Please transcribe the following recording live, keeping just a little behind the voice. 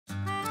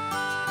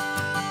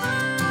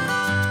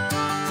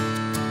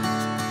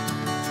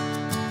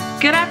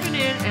Good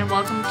afternoon and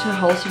welcome to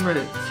Wholesome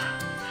Roots.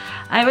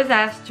 I was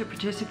asked to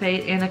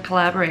participate in a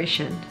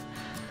collaboration.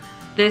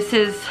 This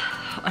is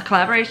a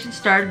collaboration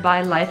started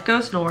by Life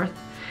Goes North,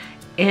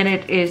 and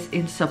it is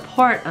in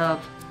support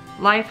of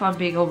life on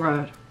Beagle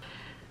Road.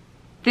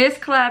 This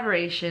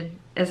collaboration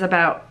is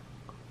about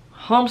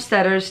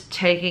homesteaders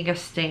taking a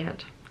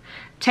stand.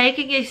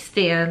 Taking a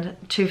stand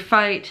to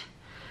fight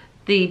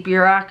the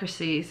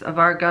bureaucracies of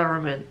our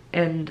government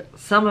and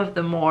some of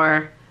the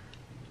more,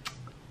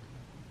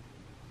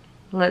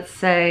 let's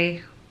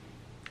say,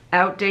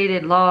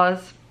 outdated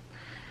laws.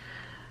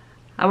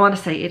 I want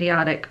to say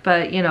idiotic,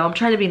 but you know, I'm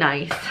trying to be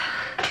nice.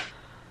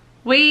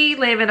 We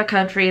live in a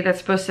country that's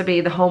supposed to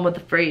be the home of the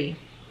free,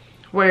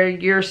 where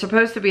you're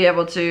supposed to be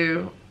able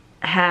to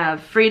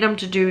have freedom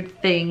to do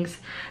things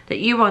that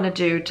you want to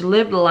do, to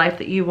live the life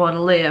that you want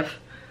to live,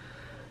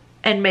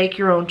 and make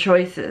your own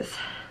choices.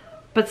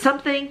 But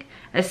something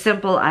as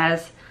simple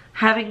as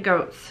having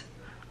goats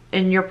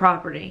in your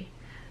property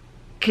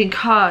can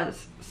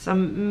cause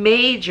some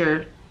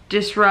major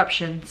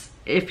disruptions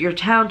if your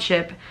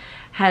township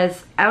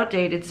has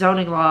outdated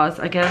zoning laws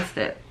against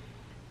it.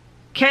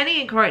 Kenny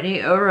and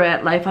Courtney over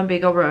at Life on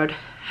Beagle Road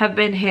have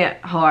been hit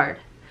hard.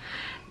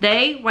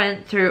 They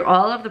went through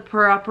all of the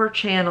proper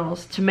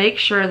channels to make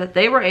sure that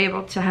they were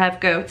able to have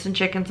goats and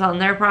chickens on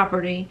their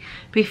property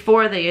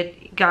before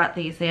they got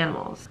these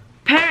animals.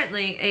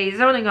 Apparently, a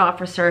zoning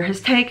officer has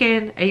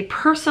taken a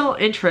personal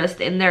interest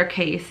in their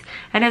case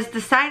and has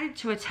decided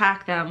to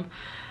attack them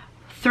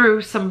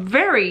through some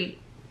very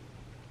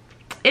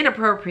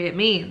inappropriate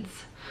means.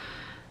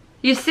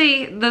 You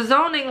see, the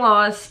zoning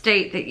laws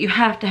state that you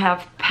have to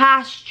have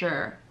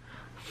pasture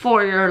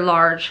for your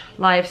large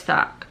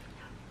livestock.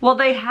 Well,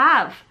 they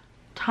have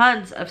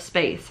tons of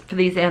space for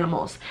these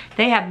animals.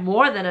 They have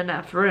more than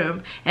enough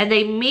room, and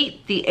they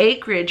meet the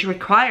acreage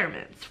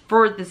requirements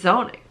for the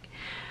zoning.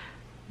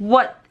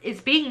 What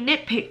is being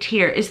nitpicked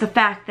here is the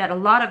fact that a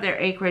lot of their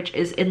acreage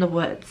is in the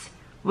woods,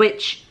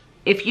 which,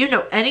 if you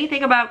know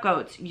anything about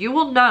goats, you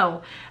will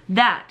know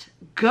that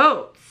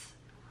goats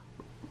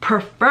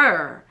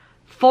prefer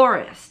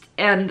forest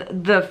and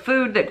the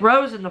food that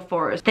grows in the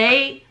forest.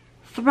 They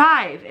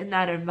thrive in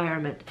that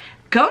environment.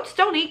 Goats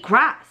don't eat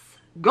grass.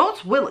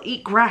 Goats will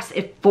eat grass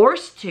if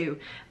forced to,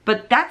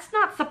 but that's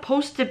not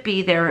supposed to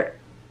be their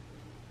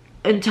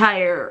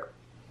entire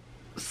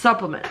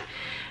supplement.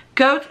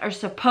 Goats are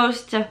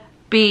supposed to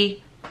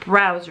be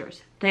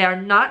browsers. They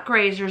are not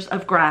grazers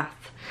of grass.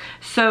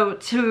 So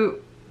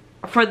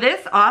for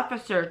this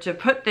officer to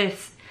put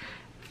this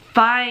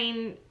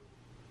fine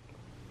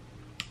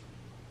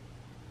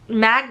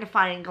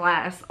magnifying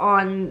glass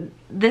on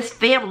this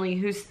family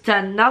who's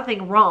done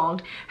nothing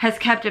wrong, has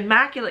kept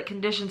immaculate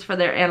conditions for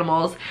their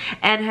animals,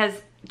 and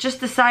has just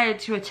decided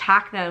to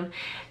attack them,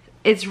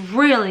 it's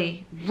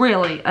really,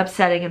 really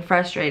upsetting and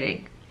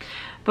frustrating.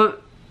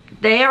 But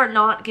they are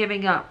not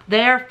giving up.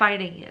 They are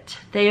fighting it.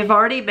 They have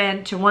already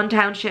been to one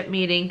township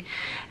meeting,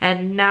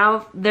 and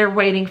now they're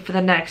waiting for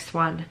the next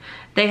one.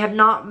 They have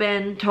not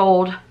been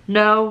told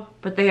no,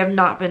 but they have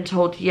not been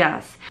told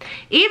yes.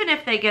 Even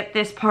if they get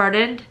this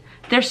pardoned,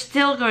 they're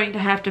still going to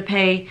have to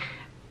pay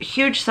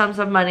huge sums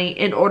of money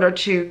in order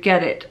to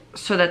get it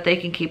so that they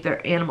can keep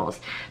their animals.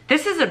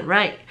 This isn't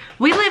right.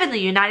 We live in the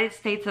United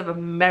States of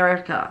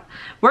America.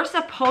 We're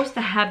supposed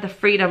to have the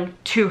freedom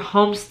to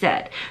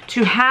homestead,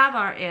 to have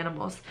our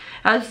animals.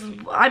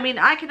 I mean,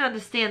 I can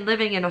understand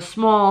living in a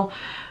small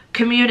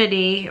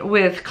community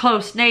with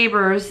close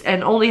neighbors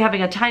and only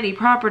having a tiny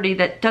property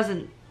that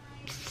doesn't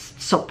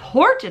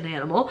support an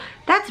animal.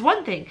 That's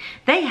one thing.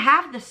 They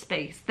have the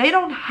space. They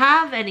don't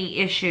have any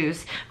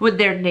issues with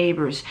their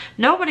neighbors.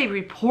 Nobody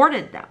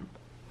reported them.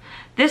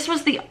 This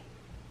was the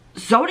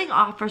zoning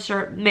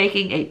officer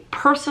making a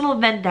personal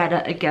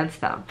vendetta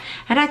against them.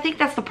 And I think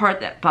that's the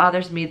part that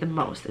bothers me the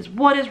most, is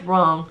what is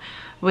wrong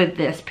with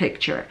this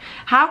picture?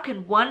 How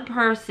can one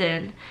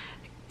person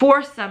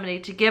force somebody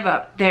to give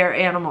up their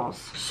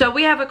animals? So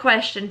we have a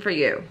question for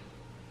you.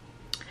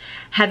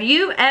 Have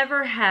you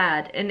ever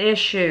had an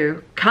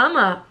issue come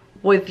up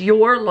with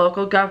your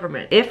local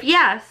government? If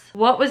yes,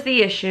 what was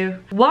the issue?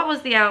 What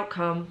was the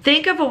outcome?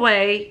 Think of a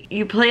way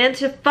you plan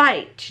to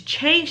fight to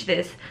change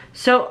this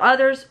so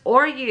others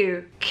or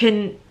you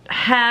can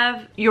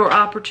have your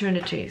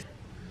opportunities.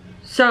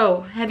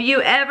 So, have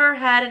you ever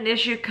had an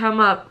issue come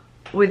up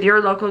with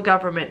your local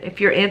government? If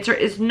your answer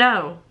is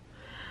no,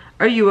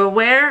 are you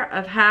aware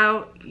of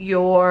how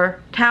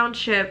your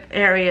township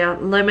area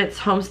limits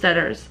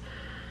homesteaders?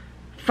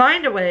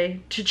 Find a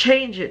way to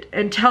change it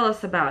and tell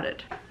us about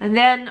it. And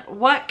then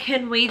what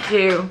can we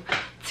do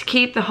to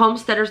keep the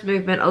homesteaders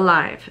movement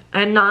alive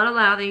and not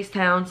allow these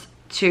towns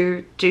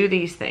to do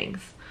these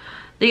things?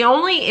 The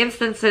only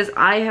instances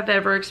I have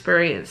ever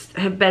experienced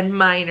have been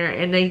minor,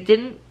 and they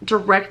didn't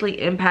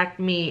directly impact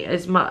me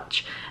as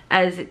much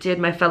as it did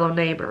my fellow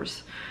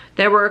neighbors.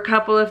 There were a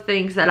couple of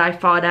things that I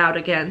fought out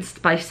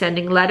against by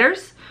sending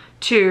letters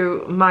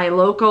to my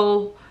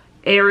local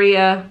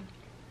area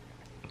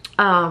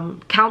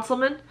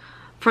councilman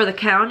for the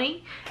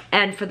county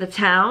and for the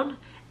town,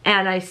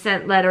 and I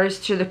sent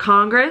letters to the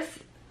Congress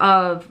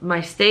of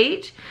my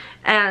state,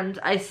 and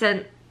I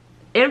sent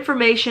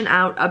information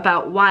out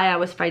about why I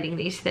was fighting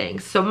these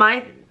things. So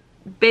my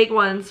big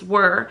ones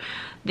were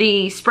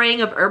the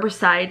spraying of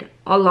herbicide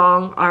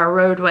along our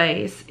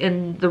roadways.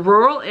 In the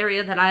rural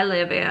area that I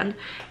live in,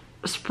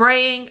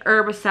 spraying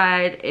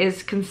herbicide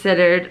is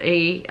considered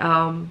a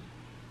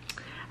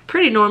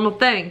pretty normal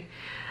thing.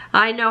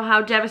 I know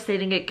how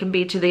devastating it can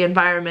be to the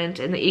environment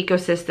and the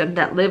ecosystem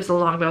that lives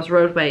along those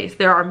roadways.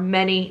 There are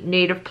many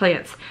native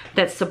plants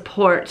that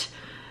support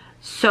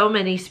so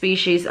many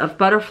species of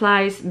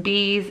butterflies,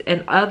 bees,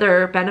 and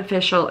other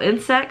beneficial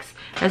insects,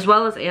 as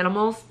well as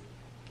animals.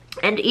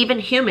 And even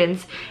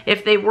humans.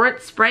 If they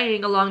weren't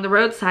spraying along the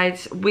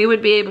roadsides, we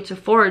would be able to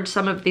forage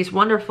some of these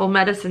wonderful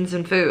medicines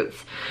and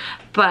foods.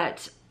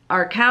 But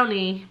our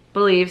county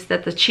believes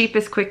that the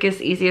cheapest,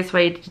 quickest, easiest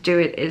way to do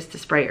it is to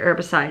spray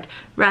herbicide,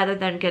 rather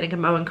than getting a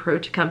mowing crew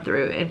to come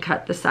through and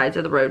cut the sides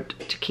of the road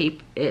to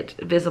keep it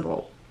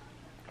visible.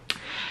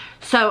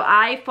 So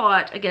I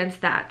fought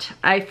against that.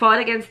 I fought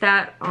against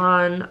that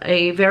on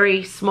a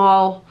very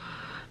small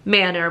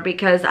manner,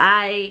 because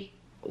I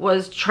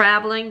was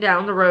traveling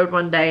down the road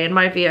one day in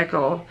my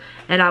vehicle,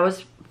 and I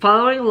was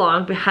following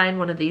along behind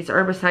one of these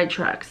herbicide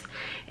trucks,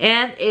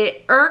 and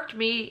it irked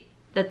me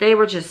that they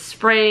were just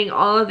spraying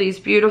all of these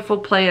beautiful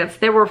plants.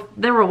 There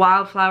were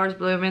wildflowers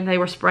blooming. They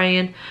were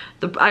spraying.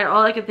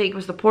 All I could think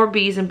was the poor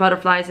bees and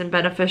butterflies and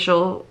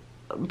beneficial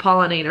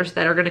pollinators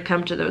that are going to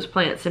come to those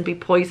plants and be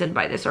poisoned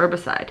by this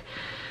herbicide.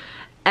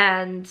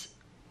 And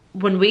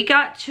when we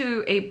got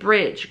to a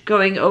bridge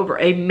going over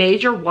a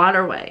major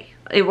waterway,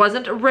 it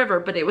wasn't a river,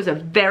 but it was a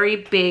very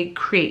big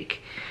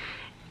creek,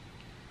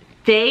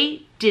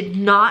 they did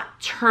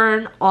not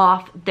turn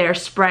off their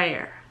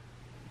sprayer.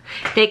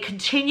 They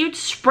continued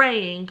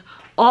spraying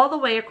all the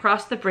way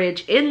across the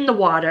bridge in the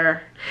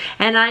water.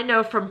 And I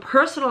know from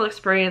personal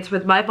experience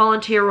with my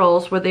volunteer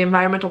roles with the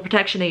Environmental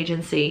Protection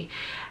Agency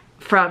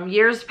from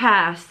years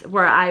past,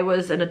 where I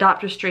was an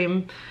adopt a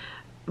stream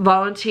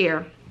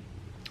volunteer,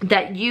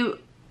 that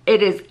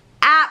it is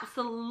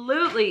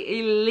absolutely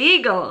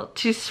illegal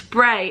to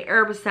spray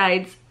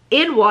herbicides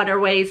in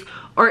waterways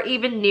or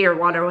even near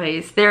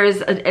waterways. There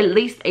is at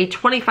least a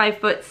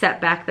 25-foot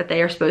setback that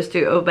they are supposed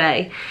to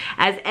obey,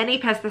 as any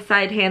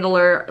pesticide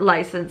handler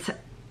license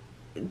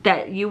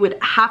that you would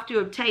have to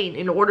obtain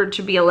in order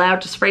to be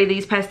allowed to spray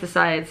these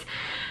pesticides.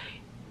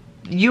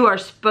 You are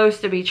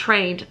supposed to be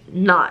trained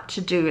not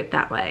to do it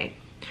that way.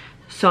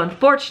 So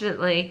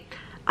unfortunately,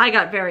 I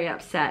got very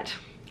upset.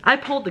 I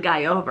pulled the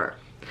guy over.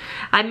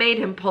 I made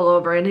him pull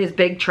over in his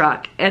big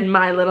truck and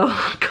my little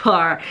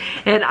car,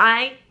 and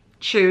I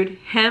chewed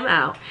him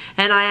out,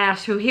 and I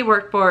asked who he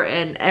worked for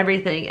and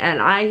everything,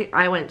 and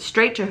I went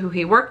straight to who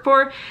he worked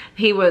for.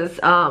 He was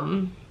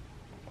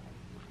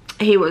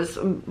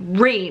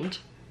reamed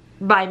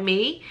by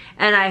me,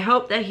 and I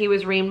hope that he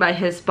was reamed by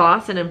his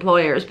boss and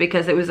employers,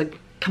 because it was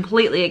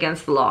completely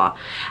against the law.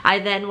 I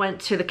then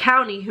went to the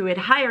county who had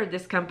hired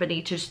this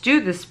company to do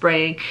this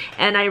spraying,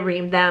 and I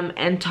reamed them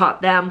and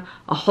taught them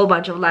a whole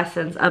bunch of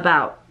lessons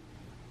about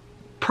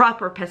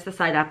proper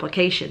pesticide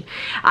application.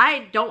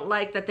 I don't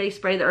like that they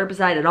spray the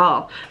herbicide at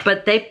all,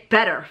 but they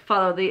better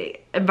follow the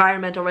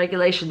environmental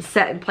regulations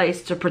set in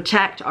place to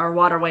protect our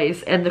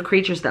waterways and the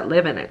creatures that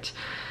live in it.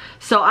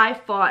 So I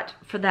fought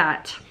for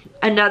that.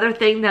 Another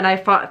thing that I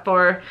fought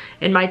for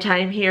in my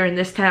time here in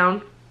this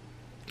town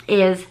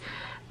is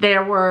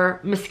there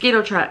were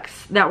mosquito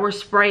trucks that were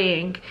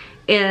spraying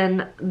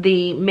in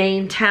the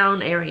main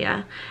town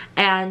area,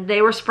 and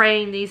they were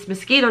spraying these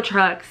mosquito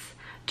trucks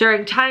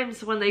during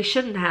times when they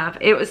shouldn't have.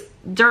 It was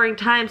during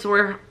times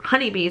where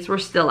honeybees were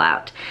still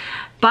out.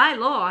 By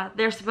law,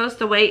 they're supposed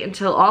to wait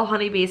until all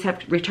honeybees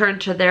have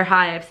returned to their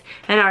hives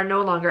and are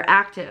no longer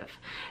active.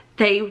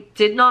 They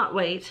did not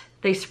wait.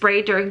 They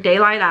sprayed during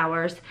daylight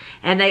hours,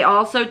 and they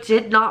also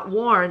did not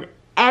warn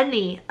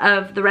any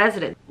of the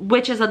residents,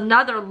 which is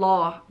another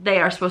law they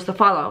are supposed to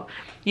follow.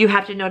 You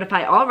have to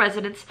notify all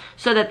residents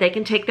so that they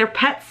can take their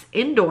pets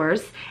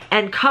indoors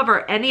and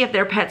cover any of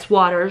their pets'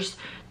 waters,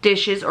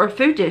 dishes, or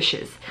food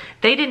dishes.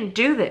 They didn't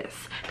do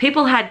this.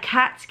 People had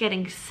cats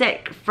getting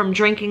sick from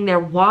drinking their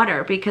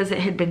water because it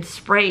had been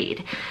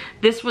sprayed.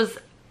 This was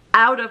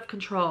out of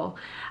control.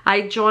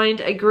 I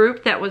joined a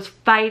group that was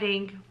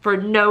fighting for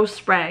no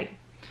spray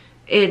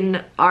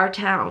in our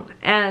town,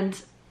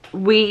 and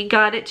we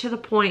got it to the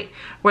point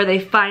where they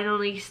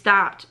finally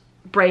stopped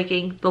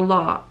breaking the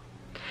law.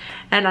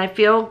 And I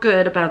feel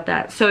good about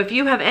that. So if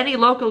you have any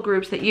local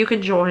groups that you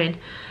can join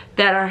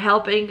that are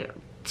helping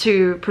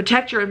to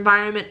protect your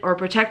environment or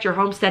protect your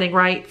homesteading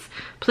rights,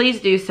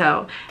 please do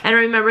so. And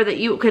remember that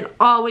you can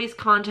always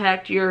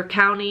contact your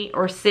county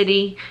or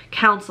city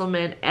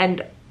councilman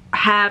and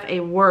have a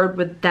word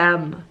with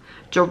them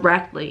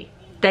directly.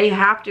 They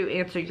have to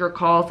answer your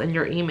calls and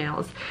your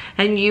emails,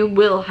 and you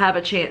will have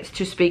a chance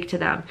to speak to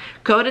them.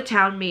 Go to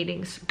town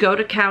meetings, go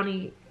to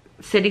county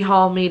city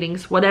hall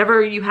meetings,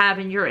 whatever you have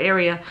in your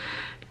area.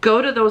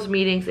 Go to those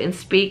meetings and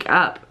speak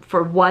up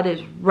for what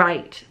is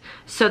right,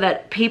 so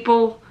that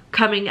people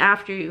coming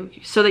after you,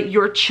 so that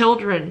your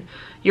children,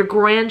 your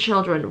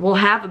grandchildren will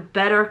have a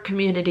better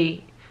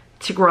community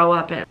to grow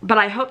up in. But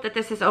I hope that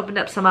this has opened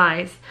up some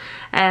eyes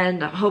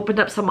and opened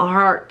up some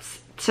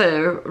hearts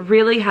to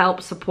really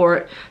help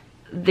support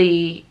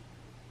the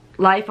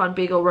Life on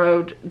Beagle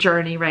Road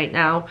journey right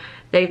now.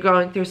 They're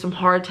going through some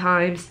hard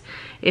times.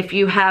 If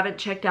you haven't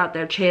checked out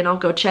their channel,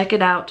 go check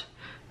it out.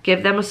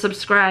 Give them a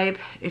subscribe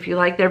if you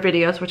like their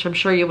videos, which I'm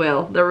sure you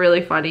will. They're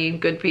really funny and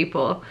good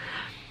people.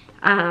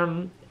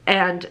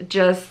 And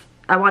just,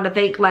 I want to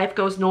thank Life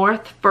Goes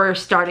North for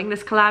starting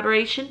this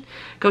collaboration.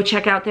 Go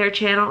check out their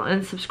channel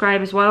and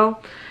subscribe as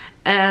well.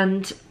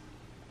 And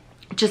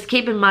just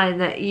keep in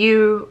mind that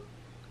you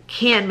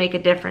can make a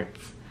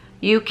difference.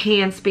 You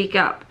can speak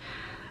up.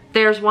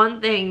 There's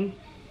one thing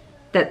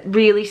that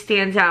really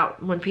stands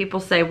out when people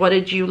say, what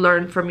did you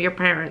learn from your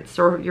parents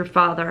or your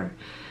father?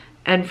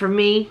 And for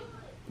me,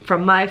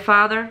 from my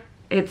father,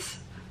 it's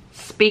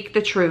speak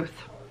the truth.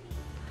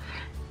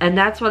 And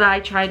that's what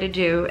I try to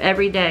do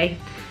every day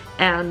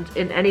and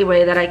in any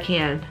way that I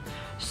can.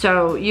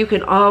 So you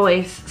can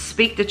always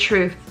speak the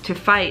truth to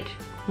fight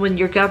when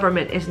your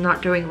government is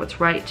not doing what's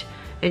right,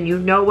 and you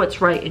know what's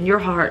right in your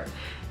heart.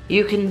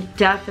 You can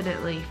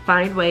definitely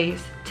find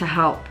ways to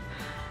help,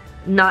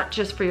 not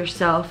just for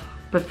yourself,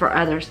 but for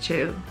others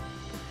too.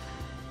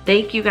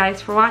 Thank you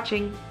guys for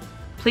watching.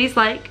 Please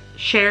like,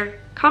 share,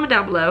 comment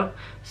down below,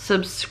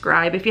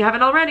 subscribe if you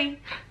haven't already,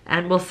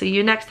 and we'll see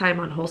you next time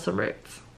on Wholesome Roots.